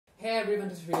Hey everyone,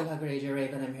 this is Real Hagaraja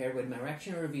Rave and I'm here with my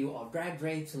reaction review of Drag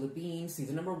Race Philippines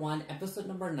Season number 1, Episode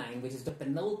number 9, which is the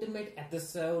penultimate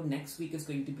episode. Next week is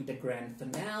going to be the grand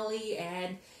finale,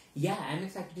 and yeah, I'm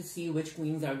excited to see which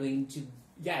queens are going to,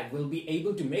 will be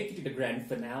able to make it to the grand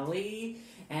finale.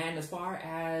 And as far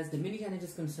as the mini challenge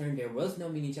is concerned, there was no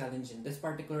mini challenge in this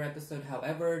particular episode.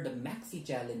 However, the maxi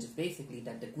challenge is basically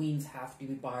that the queens have to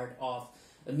be part of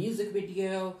a music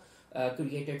video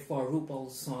created for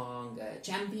RuPaul's song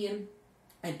Champion,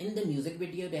 and in the music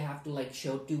video they have to like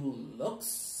show two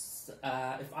looks.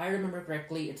 If I remember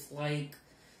correctly, it's like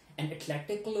an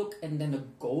eclectic look and then a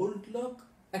gold look.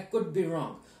 I could be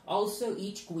wrong. Also,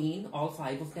 each queen, all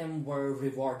 5 of them, were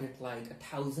rewarded like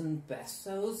 1,000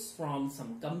 pesos from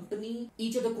some company.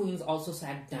 Each of the queens also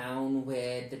sat down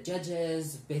with the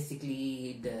judges,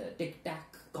 basically the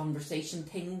tic-tac conversation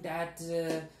thing that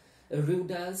Ru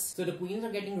does. So the queens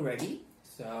are getting ready.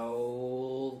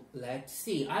 So let's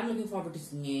see. I'm looking forward to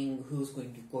seeing who's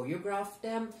going to choreograph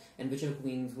them and which of the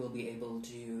queens will be able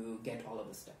to get all of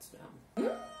the steps down.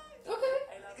 Okay.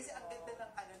 Kasi ang ganda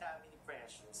ng ano namin ni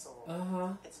Precious. So,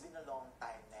 it's been a long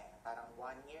time na eh. Parang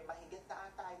 1 year, mahigit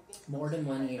na ata, I think. More than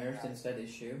 1 year since that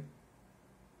issue.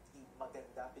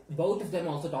 Maganda. Both of them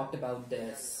also talked about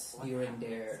this during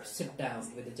their sit down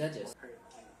with the judges.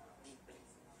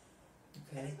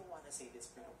 Okay. I don't want to say this,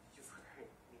 pero you've hurt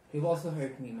me. You've also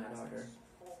hurt me, my daughter.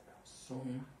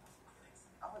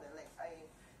 Ako din, like,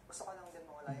 gusto ko lang din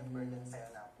mawala yung burden sa'yo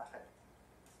na bakit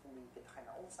hindi kita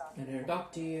kinausap. I didn't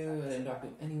talk to you, I didn't talk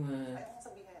to anyone. Ayaw kong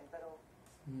sabihin, pero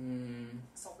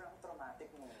sobrang traumatic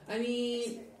mo. I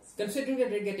mean, considering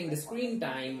that they're getting the screen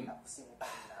time,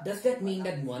 does that mean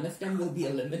that one of them will be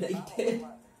eliminated?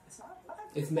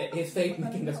 Is fate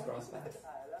making us cross paths?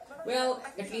 Well,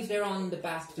 at least they're on the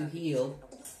path to heal.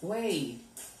 Wait.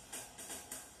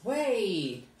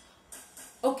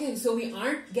 Okay, so we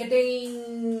aren't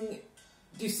getting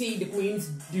to see the queens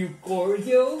do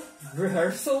choreo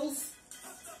rehearsals?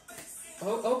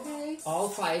 Oh, okay. All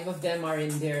 5 of them are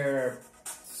in their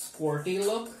sporty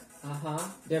look.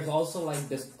 There's also like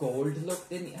this gold look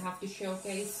they have to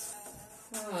showcase.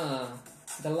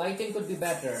 The lighting could be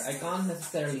better. I can't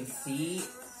necessarily see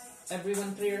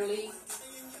everyone clearly.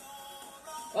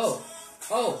 Oh.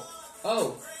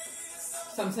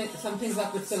 Something's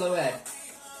up with Silhouette.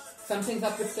 Something's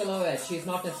up with Silhouette. She's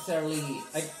not necessarily...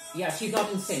 she's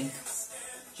not in sync.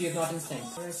 She is not in sync.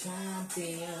 We're a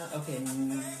champion. Okay,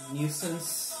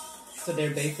 nuisance. So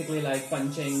they're basically like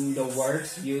punching the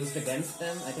words used against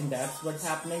them. I think that's what's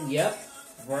happening. Yep.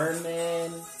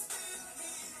 Vermin.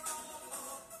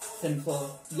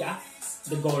 Sinful. Yeah.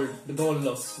 The gold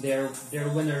looks. They're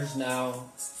winners now.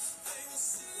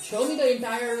 Show me the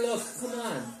entire look. Come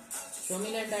on. Show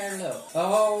me the entire look.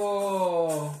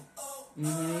 Oh.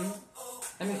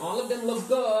 I mean, all of them look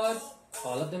good.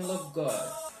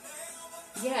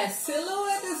 Yeah,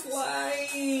 Silhouette is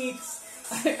like...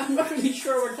 I'm not really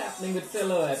sure what's happening with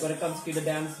Silhouette when it comes to the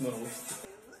dance moves.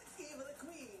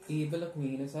 Evil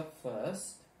Queen is up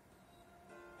first.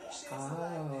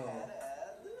 Oh.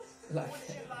 Like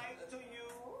to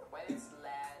you. When it's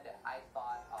led, I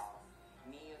thought of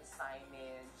neon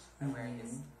signage, wearing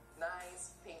this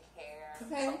nice pink hair,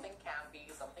 something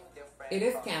campy, something different. It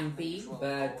is campy,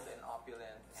 but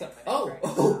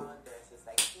there's this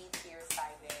like tier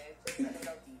signage.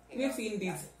 We've seen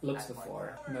these looks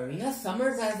before. Maria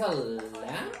Summers as a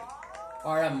lamp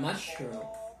or a mushroom?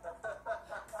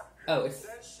 Oh,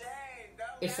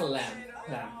 it's a lamp.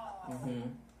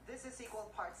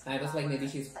 I was like, maybe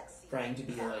she's trying to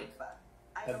be like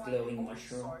a glowing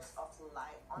mushroom.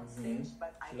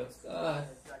 She looks good.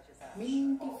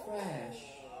 Minty fresh.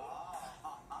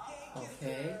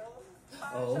 Okay.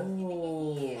 Oh.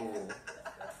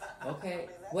 Okay.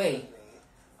 Wait.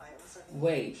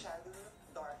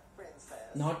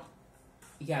 Not.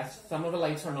 Yes, some of the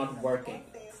lights are not working.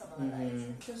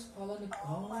 Just follow the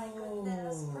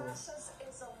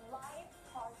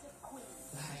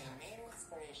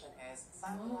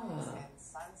Sunrise and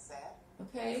sunset.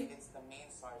 Okay. It's the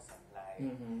main source of light.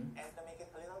 And to make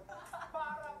it a little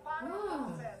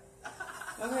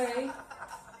Okay.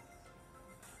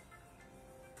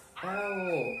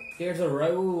 Oh, there's a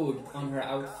road on her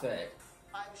outfit.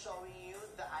 I'm showing you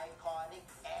the iconic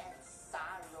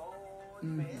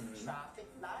Road with traffic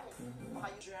light.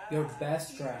 Your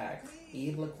best drag,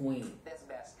 Evil Queen. This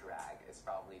best drag is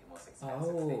probably the most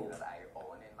expensive thing that I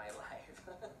own in my life.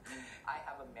 I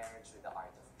have a marriage with the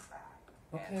art of drag.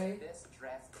 Okay. And this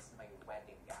dress is my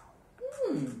wedding gown.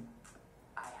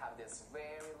 I have this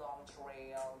very long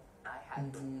trail. I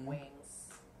had the wings.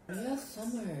 Maria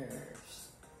Summers.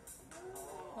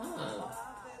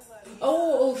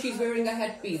 Oh, she's wearing a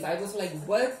headpiece. I was like,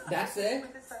 what? That's it?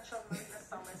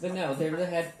 But no, there's a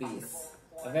headpiece.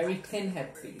 A very thin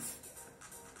headpiece.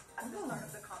 At the start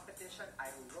of the competition,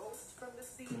 I rose from the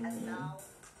sea, and now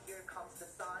here comes the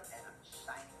sun, and I'm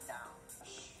shining down.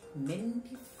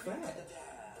 Minty thread.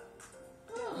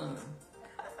 Huh.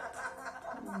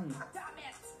 Damn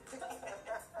it!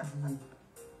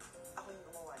 Ako yung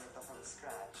gumawa nito from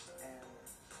scratch, and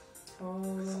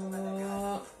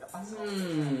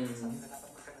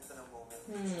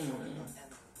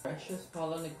Precious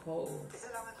Paula Nicole. isa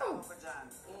lang ang tawag ko dyan.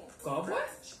 Cowboy?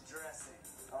 Dressing.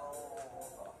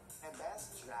 Oh, my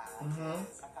best drag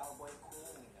is a cowboy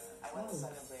queen. I want to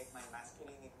celebrate my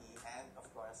masculinity and, of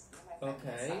course, my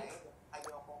feminine side.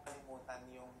 Ayokong kalimutan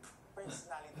yung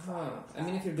personality. I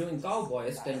mean, if you're doing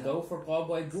cowboys, then go for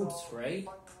cowboy boots, right?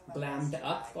 Glammed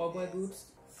up cowboy boots.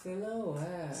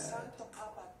 Silhouette. Santo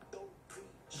Papa, don't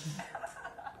preach.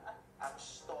 Ang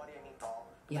story nito.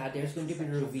 Yeah, there's going to be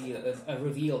a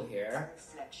reveal here. A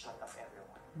reflection of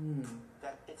everyone.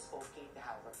 That it's okay to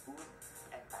have a good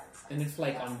and bad side. And it's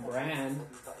like on brand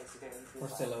for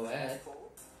Silhouette.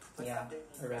 Yeah,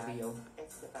 a reveal.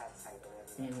 It's the bad side of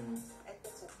everyone. And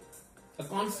it's okay. A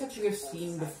concept we have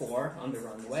seen before on the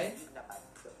runway.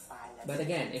 But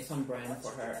again, it's on brand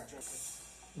for her.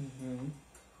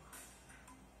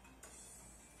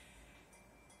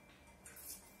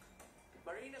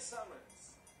 Marina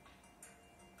Summers,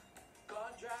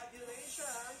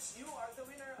 congratulations! You are the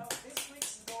winner of this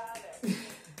week's challenge.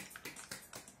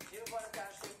 You got a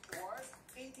cash reward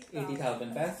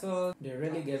 80,000 pesos. They're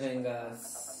really giving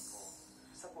us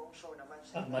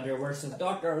a mother versus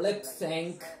daughter lip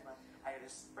sync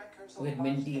with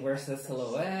Minty versus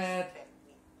Silhouette.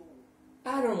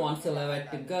 I don't want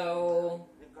Silhouette to go.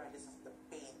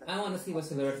 I want to see what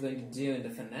Silhouette's going to do in the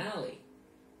finale.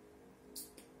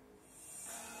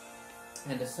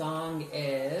 And the song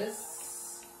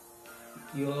is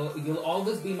You'll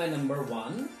Always Be My Number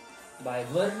One by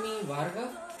Verni Varga.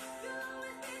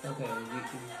 Okay,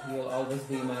 you'll always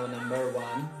be my number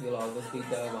one. You'll always be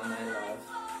the one I love.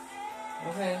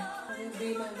 Okay. Always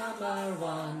be my number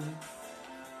one.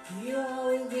 You'll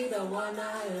always be the one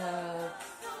I love.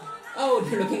 Oh,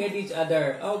 they're looking at each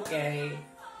other. Okay.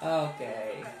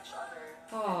 Okay.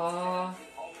 Aww.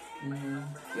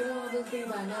 You'll always be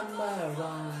my number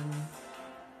one.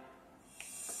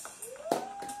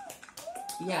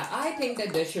 Yeah, I think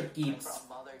that they should keep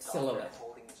Silhouette.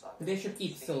 They should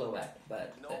keep Silhouette,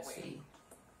 but let's see.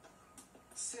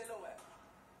 Silhouette.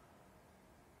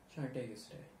 Shantae, you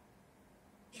stay.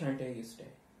 Shantae, you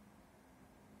stay.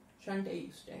 Shantae,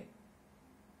 you stay.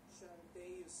 Shantae,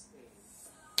 you stay.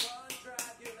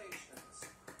 Congratulations.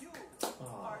 You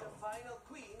are the final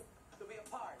queen to be a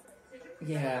part.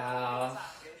 Yeah.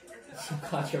 You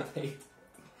got your bait.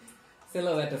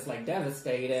 Silhouette is like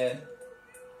devastated.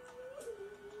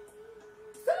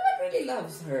 Really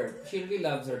loves her. She really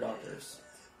loves her daughters.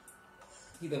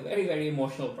 He's a very, very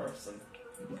emotional person.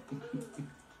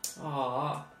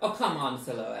 Aww. Oh, come on,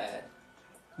 Silhouette.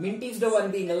 Minty's the one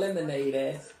being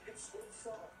eliminated.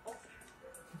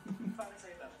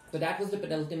 So that was the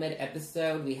penultimate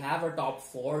episode. We have our top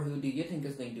 4. Who do you think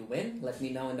is going to win? Let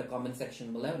me know in the comment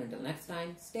section below. And until next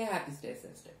time, stay happy, stay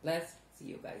safe, stay blessed. See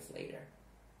you guys later.